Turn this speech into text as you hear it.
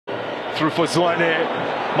Through for Zwane.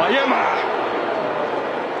 Mayema.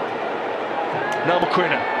 Now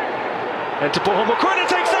Mokoena. And Teboho Mokoena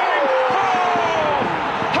takes aim. Oh!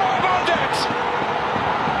 How about that?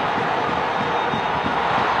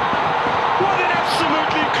 What an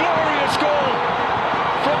absolutely glorious goal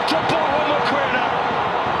from Teboho Mokoena.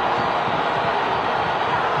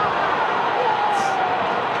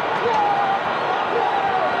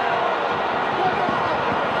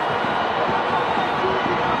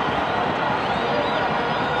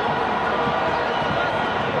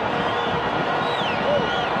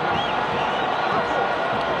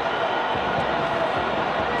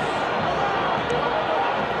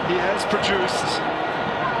 He has produced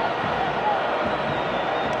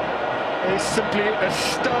a simply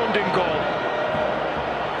astounding goal.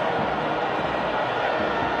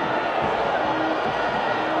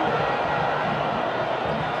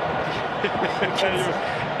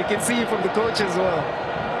 You can see it from the coach as well.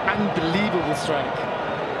 Unbelievable strike.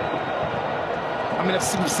 I mean, I've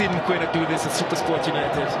seen Mokoena do this at Supersport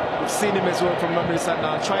United. We've seen him as well from Mamelodi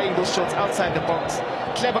Sundowns, trying those shots outside the box.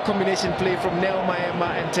 Clever combination play from Neo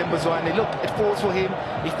Mayema and Themba Zwane. Look, it falls for him.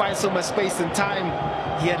 He finds so much space and time.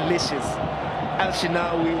 He unleashes. Al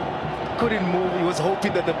Shinawi couldn't move. He was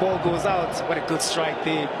hoping that the ball goes out. What a good strike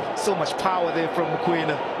there. So much power there from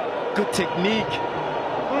Mokoena. Good technique.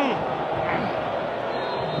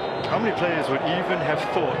 How many players would even have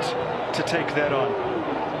thought to take that on?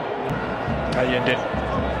 Allende.